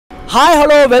Hi,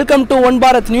 hello, welcome to One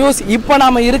Bharat News. இப்போ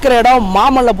நாம இருக்கிற இடம்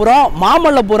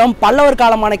மாமல்லபுரம் பல்லவர்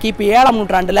காலமான கிபி 7ஆம்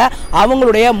நூற்றாண்டுல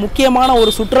அவங்களுடைய முக்கியமான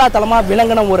ஒரு சுற்றுலா தலமா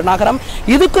விளங்கின ஒரு நகரம்.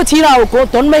 இதுக்கு சீனாவுக்கும்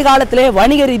தொன்மை காலத்திலே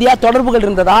வணிக ரீதியா தொடர்புகள்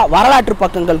இருந்ததா வரலாற்று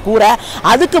பக்கங்கள் கூற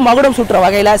அதுக்கு மகுடம் சுற்ற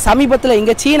வகையில சமீபத்துல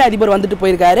இங்க சீன அதிபர் வந்துட்டு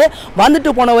போயிருக்காரு.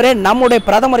 வந்துட்டு போனவரே நம்முடைய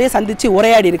பிரதமரையே சந்திச்சு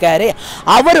உரையாடி இருக்காரு.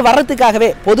 அவர்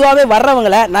வர்றதுக்காகவே பொதுவாகவே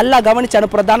வர்றவங்களை நல்லா கவனிச்சு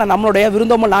அனுப்புறதான நம்மளுடைய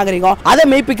விருந்தோம்பல் நாகரிகம். அதை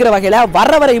மெய்ப்பிக்கிற வகையில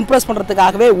வர்றவரை இம்ப்ரெஸ்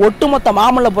பண்றதுக்காகவே ஒட்டுமொத்த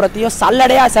மாமல்லபுரத்தையும்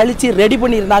சல்லடையா சலிச்சு ரெடி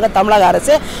பண்ணியிருந்தாங்க தமிழக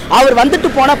அரசு. அவர் வந்துட்டு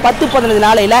போன 10-15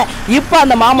 நாளையில இப்ப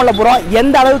அந்த மாமல்லபுரம்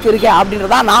எந்த அளவுக்கு இருக்கு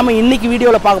அப்படின்றத நாம இன்னைக்கு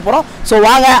வீடியோல பார்க்க போறோம். சோ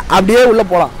வாங்க அப்படியே உள்ள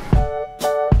போலாம்.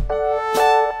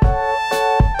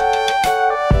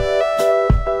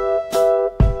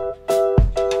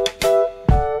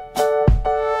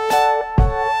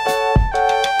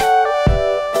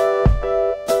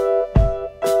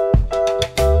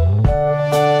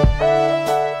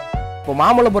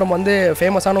 மாமல்லபுரம் வந்து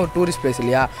ஃபேமஸான ஒரு டூரிஸ்ட் பிளேஸ்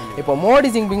இல்லையா? இப்போ மோடி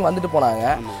ஜின்பிங் வந்துட்டு போனாங்க.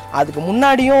 அதுக்கு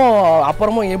முன்னாடியும்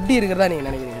அப்புறமும் எப்படி இருக்கிறதா நீங்கள்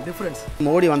நினைக்கிறீங்க டிஃப்ரென்ஸ்?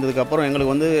 மோடி வந்ததுக்கப்புறம்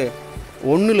எங்களுக்கு வந்து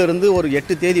 1லேருந்து ஒரு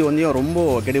 8 தேதி வந்து ரொம்ப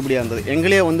கெடுபடியாக இருந்தது.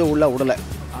 எங்களே வந்து உள்ளே விடலை.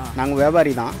 நாங்கள்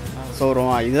வியாபாரி தான். ஸோ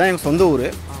இதுதான் எங்கள் சொந்த ஊர்.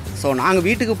 ஸோ நாங்கள்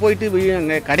வீட்டுக்கு போயிட்டு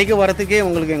எங்கள் கடைக்கு வரத்துக்கே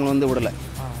உங்களுக்கு எங்களை வந்து விடலை.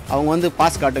 அவங்க வந்து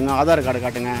பாஸ் காட்டுங்க, ஆதார் கார்டு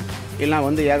காட்டுங்க, இல்லைனா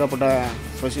வந்து ஏகப்பட்ட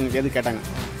சொசைனுக்கு எது கேட்டாங்க.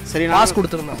 சரி, பாஸ்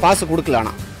கொடுத்துருந்தோம். பாஸ் கொடுக்கல.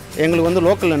 ஆனால் எங்களுக்கு வந்து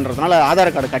லோக்கல்ன்றதுனால ஆதார்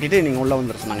கார்டு கட்டிட்டு நீங்கள் உள்ளே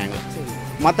வந்துட சொன்னாங்க எங்களுக்கு.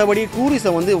 மற்றபடி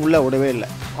டூரிஸ்ட்டை வந்து உள்ளே விடவே இல்லை.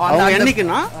 அவங்க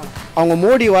என்றைக்குன்னா அவங்க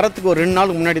மோடி வரத்துக்கு ஒரு 2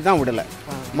 நாளுக்கு முன்னாடி தான் விடலை.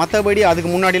 மற்றபடி அதுக்கு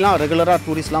முன்னாடிலாம் ரெகுலராக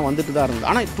டூரிஸ்ட்லாம் வந்துட்டு தான் இருந்தது.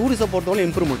 ஆனால் டூரிஸ்ட்டை பொறுத்தவரை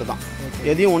இம்ப்ரூவ்மெண்ட் தான்,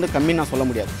 எதையும் வந்து கம்மி நான் சொல்ல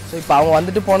முடியாது. ஸோ இப்போ அவங்க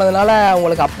வந்துட்டு போனதுனால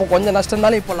உங்களுக்கு அப்போ கொஞ்சம் நஷ்டம்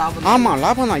இருந்தாலும் இப்போ லாபம். ஆமாம்,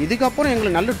 லாபம் தான். இதுக்கப்புறம்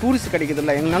எங்களுக்கு நல்ல டூரிஸ்ட் கிடைக்குது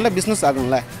இல்லை, எங்களுக்கு நல்ல பிஸ்னஸ்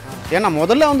ஆகும்ல. ஏன்னா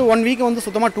முதல்ல வந்து 1 வீக் வந்து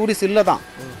சுத்தமாக டூரிஸ்ட் இல்லை தான்.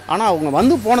 ஆனால் அவங்க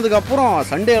வந்து போனதுக்கப்புறம்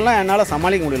சண்டேலாம் என்னால்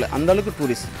சமாளிக்க முடியல, அந்தளவுக்கு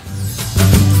டூரிஸ்ட்.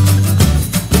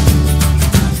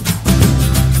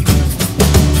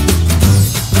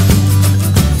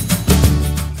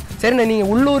 சரிண்ணே,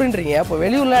 நீங்கள் உள்ளூருன்றீங்க. இப்போ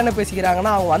வெளியூரில் என்ன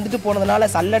பேசிக்கிறாங்கன்னா அவங்க வந்துட்டு போனதுனால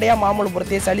சல்லடையாக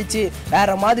மாமல்லபுரத்தையே சலிச்சு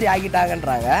வேறு மாதிரி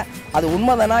ஆகிட்டாங்கன்றாங்க. அது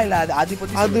உண்மைதானா இல்லை? அதை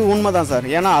பற்றி அது உண்மை தான் சார்.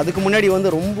 ஏன்னா அதுக்கு முன்னாடி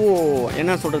வந்து ரொம்ப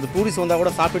என்ன சொல்கிறது, டூரிஸ்ட் வந்தால்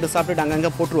கூட சாப்பிட்டு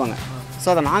அங்கங்கே போட்டுருவாங்க. ஸோ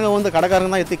அதை நாங்கள் வந்து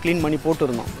கடைக்காரங்க தான் எடுத்து க்ளீன் பண்ணி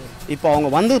போட்டுருந்தோம். இப்போ அவங்க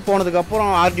வந்து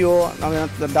போனதுக்கப்புறம் ஆர்டிஓ,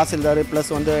 தாசில்தார்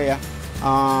ப்ளஸ் வந்து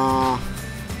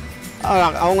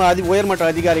அவங்க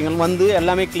உயர்மட்ட அதிகாரிகள் வந்து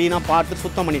எல்லாமே க்ளீனாக பார்த்து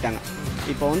சுத்தம் பண்ணிட்டாங்க.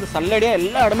 இப்போ வந்து சல்லடியாக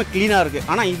எல்லா இடமே க்ளீனாக இருக்குது.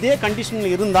 ஆனால் இதே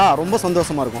கண்டிஷனில் இருந்தால் ரொம்ப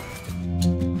சந்தோஷமாக இருக்கும்.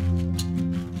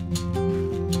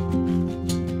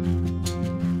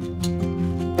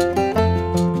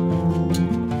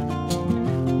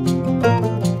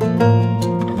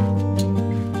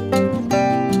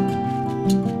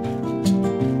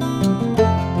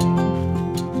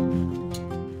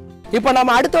 இப்போ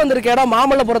நம்ம அடுத்து வந்திருக்க இடம்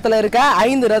மாமல்லபுரத்தில் இருக்க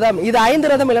 5 ரதம். இது 5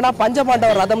 ரதம் இல்லைன்னா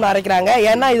பஞ்சபாண்டவர் ரதம்னு அழைக்கிறாங்க.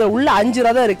 ஏன்னா இது உள்ள 5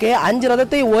 ரதம் இருக்கு. 5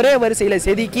 ரதத்தை ஒரே வரிசையில்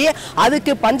செதுக்கி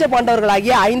அதுக்கு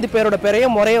பஞ்சபாண்டவர்களாகிய 5 பேரோட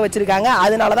பேரையும் முறைய வச்சிருக்காங்க.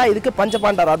 அதனால தான் இதுக்கு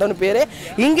பஞ்சபாண்டவர் ரதம்னு பேரு.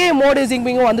 இங்கேயும் மோடி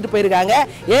ஜின்பிங்கும் வந்துட்டு போயிருக்காங்க.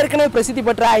 ஏற்கனவே பிரசித்தி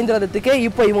பெற்ற 5 ரதத்துக்கு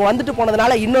இப்போ இவங்க வந்துட்டு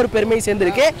போனதுனால இன்னொரு பெருமையும்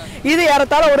சேர்ந்துருக்கு. இது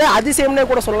ஏறத்தாழ ஒரு அதிசயம்னே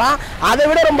கூட சொல்லலாம். அதை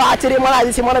விட ரொம்ப ஆச்சரியமான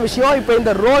அதிசயமான விஷயம் இப்போ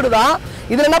இந்த ரோடு தான்.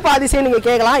 இதுல என்னப்பா அதிசயம் நீங்க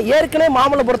கேட்கலாம். ஏற்கனவே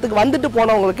மாமல்லபுரத்துக்கு வந்துட்டு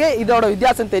போனவங்களுக்கு இதோட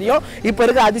வித்தியாசம் தெரியும். இப்போ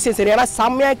இருக்க அதிசயம் சரியான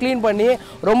செம்மையா கிளீன் பண்ணி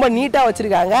ரொம்ப நீட்டா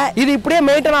வச்சிருக்காங்க. இது இப்படியே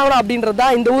மெயின்டைன் ஆகணும் அப்படின்றது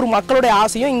தான் இந்த ஊர் மக்களுடைய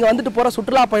ஆசையும், இங்க வந்துட்டு போற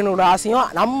சுற்றுலா பயணிகளோட ஆசையும்,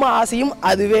 நம்ம ஆசையும்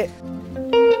அதுவே.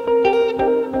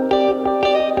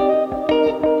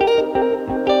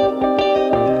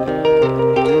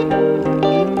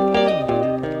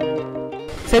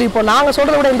 சரி, இப்போ நாங்கள்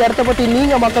சொல்கிறத விட இந்த இடத்த பற்றி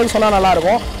நீங்கள் மக்கள் சொன்னால்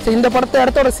நல்லாயிருக்கும். சரி, இந்த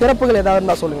இடத்தோட சிறப்புகள் ஏதாவது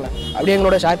இருந்தால் சொல்லுங்கள், அப்படி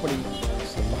எங்களோட ஷேர் பண்ணிக்கலாம்.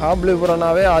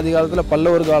 மகாபலிபுரம்னாவே ஆதி காலத்தில்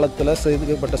பல்லவர் காலத்தில்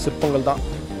செதுக்கப்பட்ட சிற்பங்கள் தான்.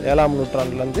 7ஆம்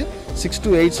நூற்றாண்டுலேருந்து 6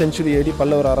 to 8 சென்ச்சுரி AD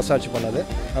பல்லவர் அரசாட்சி பண்ணது.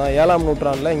 ஆனால் 7ஆம்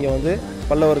நூற்றாண்டில் இங்கே வந்து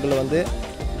பல்லவர்கள் வந்து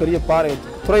பெரிய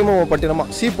துறைமுக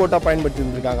பட்டினமாக சீ போட்டாக பயன்படுத்தி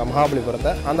இருந்திருக்காங்க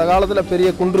மகாபலிபுரத்தை. அந்த காலத்தில்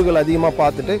பெரிய குன்றுகள் அதிகமாக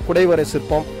பார்த்துட்டு குடைவரை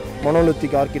சிற்பம்,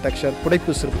 மொனோலித்திக் ஆர்கிடெக்சர்,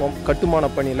 புடைப்பு சிற்பம், கட்டுமான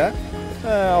பணியில்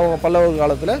அவங்க பல்லவர்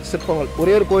காலத்தில் சிற்பங்கள்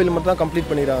ஒரே ஒரு கோவில் மட்டும் தான் கம்ப்ளீட்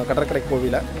பண்ணிடுறாங்க, கடற்கரை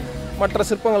கோவிலை. மற்ற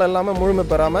சிற்பங்கள் எல்லாமே முழுமை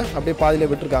பெறாமல் அப்படியே பாதியிலே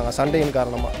விட்டுருக்காங்க சண்டையின்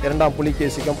காரணமாக. 2ஆம்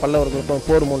புலிகேசிக்கும் பல்லவர்களுக்கும்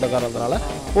போர் மூண்ட காரணத்தினால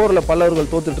போரில்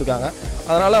பல்லவர்கள் தோத்துட்ருக்காங்க.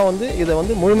 அதனால் வந்து இதை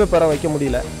வந்து முழுமை பெற வைக்க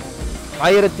முடியல.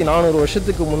 1400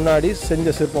 வருஷத்துக்கு முன்னாடி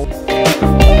செஞ்ச சிற்பம்.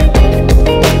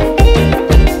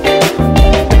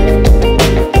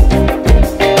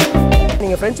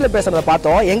 நீங்கள் ஃப்ரெஞ்சில் பேசுகிறத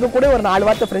பார்த்தோம். எங்கள் கூட ஒரு 4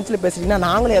 வார்த்தை ஃப்ரெஞ்சில் பேசுறீங்கன்னா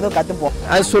நாங்களும் ஏதோ கற்றுப்போம்.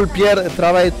 Pierre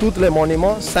travaille toutes les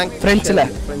monuments 5 ஃப்ரெஞ்சில்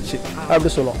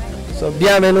அப்படி சொல்லுவோம். ஸோ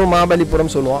பியாமேனு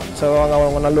மாமல்லிபுரம் சொல்லுவோம். ஸோ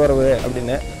அவங்க நல்லுறவு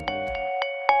அப்படின்னு.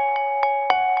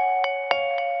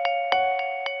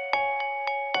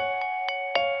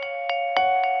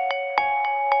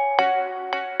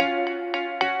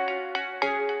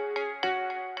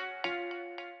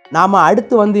 நாம்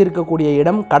அடுத்து வந்து இருக்கக்கூடிய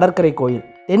இடம் கடற்கரை கோயில்.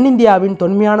 தென்னிந்தியாவின்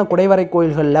தொன்மையான குடைவரை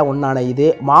கோயில்களில் ஒன்றான இது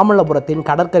மாமல்லபுரத்தின்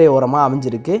கடற்கரை ஓரமாக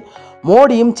அமைஞ்சிருக்கு.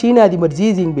 மோடியும் சீன அதிபர் ஜி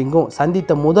ஜின்பிங்கும்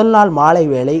சந்தித்த முதல் நாள் மாலை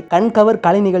வேளை கண்கவர்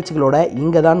கலை நிகழ்ச்சிகளோட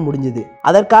இங்கே தான் முடிஞ்சுது.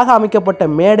 அதற்காக அமைக்கப்பட்ட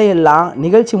மேடையெல்லாம்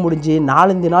நிகழ்ச்சி முடிஞ்சு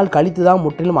 4 நாள் கழித்து தான்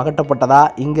முற்றிலும் அகற்றப்பட்டதா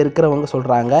இங்கே இருக்கிறவங்க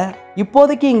சொல்கிறாங்க.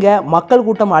 இப்போதைக்கு இங்கே மக்கள்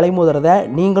கூட்டம் அலைமோதுறத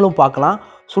நீங்களும் பார்க்கலாம்.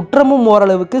 சுற்றமும்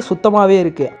ஓரளவுக்கு சுத்தமாகவே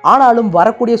இருக்குது. ஆனாலும்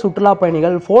வரக்கூடிய சுற்றுலா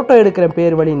பயணிகள் ஃபோட்டோ எடுக்கிற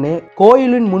பேர் வழின்னு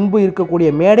கோயிலின் முன்பு இருக்கக்கூடிய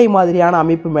மேடை மாதிரியான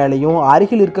அமைப்பு மேலேயும்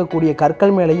அருகில் இருக்கக்கூடிய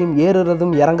கற்கள் மேலேயும்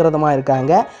ஏறுறதும் இறங்குறதுமா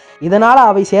இருக்காங்க. இதனால்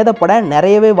அவை சேதப்பட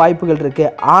நிறையவே வாய்ப்புகள்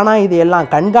இருக்குது. ஆனால் இதையெல்லாம்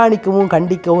கண்காணிக்கவும்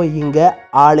கண்டிக்கவும் இங்கே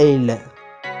ஆளே இல்லை.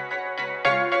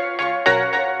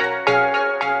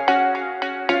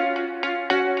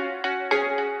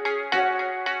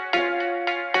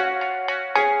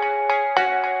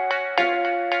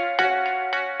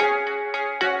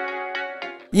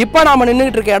 இப்போ நாம்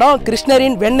நின்றுட்டு இருக்க இடம்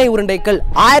கிருஷ்ணரின் வெண்ணெய் உருண்டைக்கல்.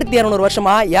 1200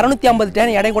 வருஷமா 250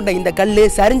 டன் எடை கொண்ட இந்த கல்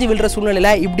சரிஞ்சு விழுற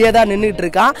சூழ்நிலையில் இப்படியே தான் நின்றுட்டு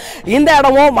இருக்கான். இந்த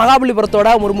இடமும்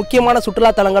மகாபலிபுரத்தோட ஒரு முக்கியமான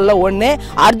சுற்றுலா தலங்கள்ல ஒன்று.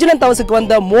 அர்ஜுனன் தவசுக்கு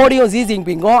வந்த மோடியும் ஜி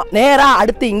ஜின்பிங்கும் நேராக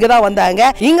அடுத்து இங்கே தான்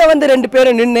வந்தாங்க. இங்கே வந்து 2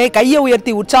 பேரும் நின்று கையை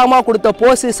உயர்த்தி உற்சாகமாக கொடுத்த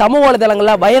போஸ் சமூக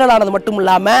வலைதளங்களில் வைரலானது மட்டும்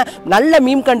இல்லாமல் நல்ல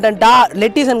மீம் கண்டென்ட்டாக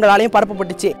நெட்டிசன்களாலையும்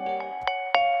பரப்பப்பட்டுச்சு.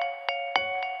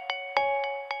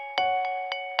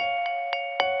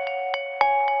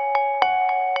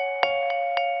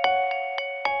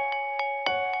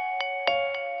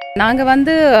 நாங்கள்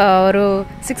வந்து ஒரு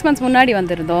 6 months முன்னாடி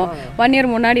வந்திருந்தோம், 1 year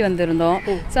முன்னாடி வந்திருந்தோம்.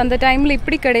 ஸோ அந்த டைமில்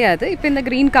இப்படி கிடையாது. இப்போ இந்த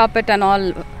க்ரீன் கார்பெட் அண்ட் ஆல்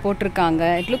போட்டிருக்காங்க.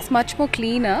 இட் லுக்ஸ் மச் மோர்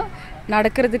க்ளீனாக.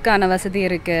 நடக்கிறதுக்கான வசதி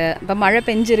இருக்குது. இப்போ மழை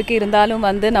பெஞ்சிருக்கு, இருந்தாலும்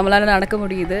வந்து நம்மளால் நடக்க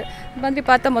முடியுது. வந்து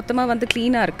பார்த்தா மொத்தமாக வந்து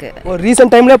க்ளீனாக இருக்குது. ஒரு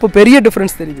ரீசெண்ட் டைமில் இப்போ பெரிய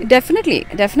டிஃப்ரென்ஸ் தெரியுது.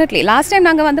 டெஃபினெட்லி லாஸ்ட் டைம்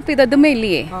நாங்கள் வந்தப்போ இது எதுவுமே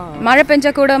இல்லையே. மழை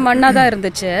பெஞ்சா கூட மண்ணாக தான்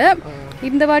இருந்துச்சு.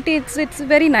 இந்த வாட்டி இட்ஸ்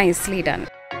வெரி நைஸ்லி டன்.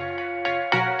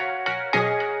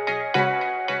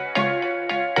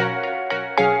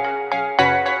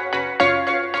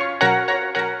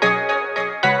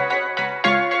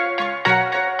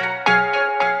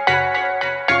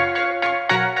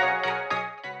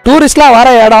 டூரிஸ்ட்லாம் வர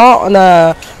இடம் அந்த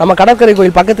நம்ம கடற்கரை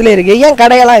கோயில் பக்கத்துலேயே இருக்குது. ஏன்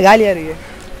கடையெல்லாம் காலியாக இருக்குது?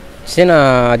 சீன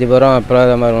அதிபரும்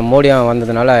பிரதமர் மோடியும்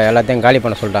வந்ததுனால எல்லாத்தையும் காலி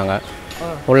பண்ண சொல்லிட்டாங்க.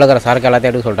 உள்ளக்கிற சரக்கு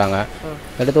எல்லாத்தையும் எடுக்க சொல்லிட்டாங்க.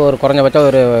 எடுத்து ஒரு குறைஞ்சபட்சம்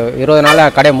ஒரு 20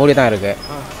 நாளாக கடை மூடி தான் இருக்குது.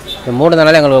 இது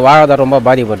மூடினால எங்களுக்கு வாழ்வாதாரம் ரொம்ப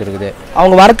பாதிக்கப்பட்டிருக்குது.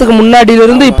 அவங்க வரத்துக்கு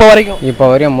முன்னாடியிலிருந்து இப்போ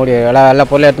வரையும் மூடி எல்லா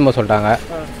பொருளும் எடுத்து போய் சொல்லிட்டாங்க.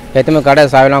 எடுத்துமே கடை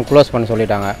சாவிலாம் க்ளோஸ் பண்ண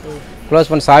சொல்லிட்டாங்க.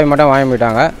 க்ளோஸ் பண்ணி சாவி மட்டும் வாங்கி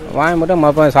போயிட்டாங்க.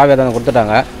 மறுபடியும் சாவி அதை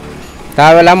கொடுத்துட்டாங்க.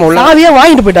 தேவையில்லாமல் உள்ள சாவியே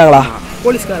வாங்கிட்டு போயிட்டாங்களா?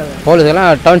 போலீஸ்லாம்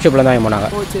டவுன்ஷிப்பில் தான் வாங்கி போனாங்க.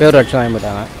 பேர் அடிச்சு வாங்கி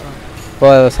போயிட்டாங்க. இப்போ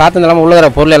சாத்தம் இல்லாமல் உள்ளகிற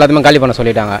பொருள் எல்லாத்தையுமே காலி பண்ண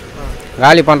சொல்லிட்டாங்க.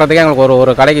 காலி பண்ணுறதுக்கே எங்களுக்கு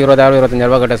ஒரு கடைக்கு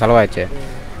 20,000-25,000 கிட்ட செலவாயிடுச்சு.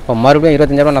 இப்போ மறுபடியும்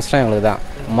 25,000 நஷ்டம் எங்களுக்கு தான்.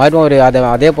 மறுபடியும் ஒரு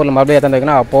அதே பொருள் மறுபடியும் எத்தனை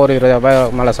வைக்கணும், அப்போ ஒரு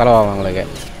 20,000 மேலே செலவாகும் எங்களுக்கு.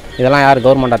 இதெல்லாம் யார்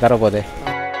கவர்மெண்ட்டாக தரப்போகுது?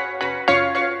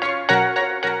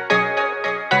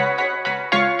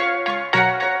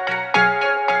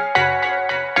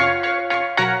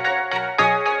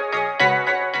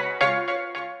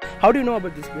 How do you know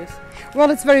about this place?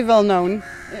 Well, it's very well known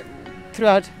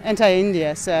throughout entire India.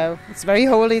 So it's very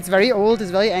holy, it's very old,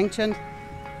 it's very ancient.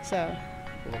 So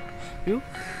You?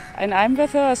 And I'm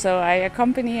with her, so I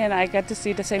accompany and I get to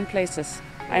see the same places.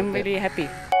 I'm really happy.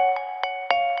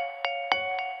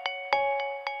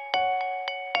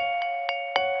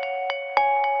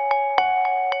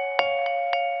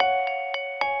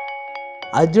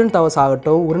 Arjun தவஸ்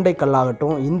ஆகட்டும்,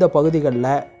 உருண்டைக்கல்லாகட்டும், இந்த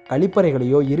பகுதிகளில்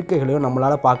கழிப்பறைகளையோ இருக்கைகளையோ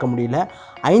நம்மளால் பார்க்க முடியல.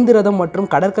 5 ரதம் மற்றும்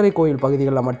கடற்கரை கோயில்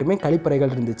பகுதிகளில் மட்டுமே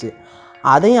கழிப்பறைகள் இருந்துச்சு.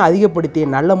 அதையும் அதிகப்படுத்தி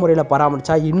நல்ல முறையில்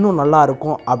பராமரித்தா இன்னும் நல்லா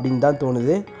இருக்கும் அப்படின்னு தான்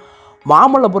தோணுது.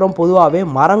 மாமல்லபுரம் பொதுவாகவே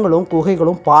மரங்களும்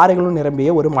குகைகளும் பாறைகளும்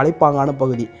நிரம்பிய ஒரு மலைப்பாங்கான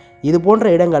பகுதி. இது போன்ற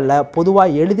இடங்களில்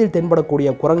பொதுவாக எளிதில்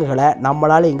தென்படக்கூடிய குரங்குகளை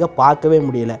நம்மளால் இங்கே பார்க்கவே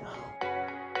முடியல.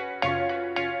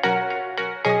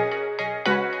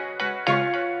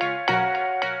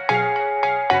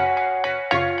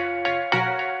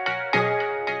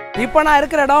 இப்போ நான்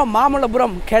இருக்கிற இடம்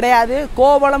மாமல்லபுரம் கிடையாது,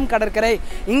 கோவளம் கடற்கரை.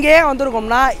 இங்கேயே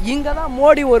வந்திருக்கோம்னா இங்கே தான்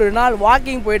மோடி ஒரு நாள்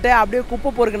வாக்கிங் போயிட்டு அப்படியே குப்பை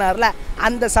பொறுக்கினார்ல,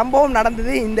 அந்த சம்பவம்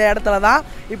நடந்தது இந்த இடத்துல தான்.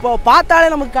 இப்போ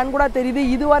பார்த்தாலே நமக்கு கண்கூட தெரியுது.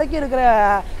 இது வரைக்கும் இருக்கிற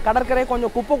கடற்கரை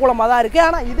கொஞ்சம் குப்பை குளமாக தான் இருக்குது.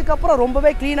 ஆனால் இதுக்கப்புறம்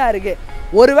ரொம்பவே க்ளீனாக இருக்குது.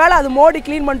 ஒருவேளை அது மோடி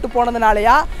க்ளீன் பண்ணிட்டு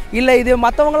போனதுனாலயா, இல்லை இது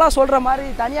மற்றவங்களாம் சொல்கிற மாதிரி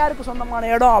தனியாருக்கு சொந்தமான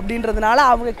இடம் அப்படின்றதுனால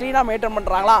அவங்க க்ளீனாக மெயின்டைன்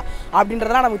பண்ணுறாங்களா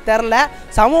அப்படின்றதுலாம் நமக்கு தெரில.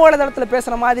 சமூக வலைதளத்தில்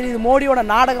பேசுகிற மாதிரி இது மோடியோட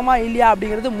நாடகமாக இல்லையா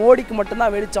அப்படிங்கிறது மோடிக்கு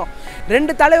மட்டும்தான் வெளிச்சம்.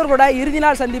 2 தலைவர்களோட இறுதி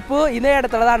நாள் சந்திப்பு இதே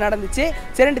இடத்துல தான் நடந்துச்சு.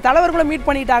 சரி, 2 தலைவர்களும் மீட்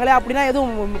பண்ணிட்டாங்களே அப்படின்னா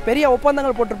எதுவும் பெரிய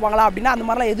ஒப்பந்தங்கள் போட்டிருப்பாங்களா அப்படின்னா பார்த்தீங்கன்னா அந்த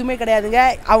மாதிரிலாம் எதுவுமே கிடையாதுங்க.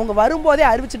 அவங்க வரும்போதே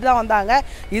அறிவிச்சிட்டு தான் வந்தாங்க.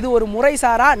 இது ஒரு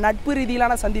முறைசாரா நட்பு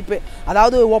ரீதியிலான சந்திப்பு.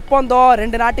 அதாவது ஒப்பந்தம்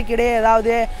 2 நாட்டுக்கு இடையே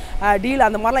ஏதாவது டீல்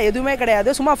அந்த மாதிரிலாம் எதுவுமே கிடையாது.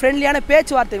 சும்மா ஃப்ரெண்ட்லியான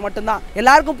பேச்சுவார்த்தை மட்டும்தான்.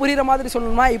 எல்லாருக்கும் புரிகிற மாதிரி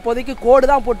சொல்லணுமா, இப்போதைக்கு கோடு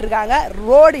தான் போட்டிருக்காங்க,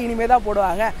 ரோடு இனிமே தான்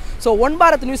போடுவாங்க. ஸோ ஒன்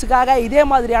பாரத் நியூஸுக்காக இதே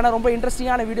மாதிரியான ரொம்ப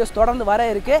இன்ட்ரெஸ்டிங்கான வீடியோஸ் தொடர்ந்து வர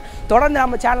இருக்குது. தொடர்ந்து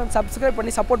நம்ம சேனல் சப்ஸ்கிரைப்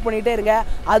பண்ணி சப்போர்ட் பண்ணிகிட்டே இருங்க.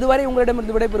 அதுவரை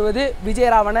உங்களிடமிருந்து விடைபெறுவது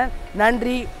விஜயராவணன்.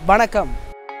 நன்றி, வணக்கம்.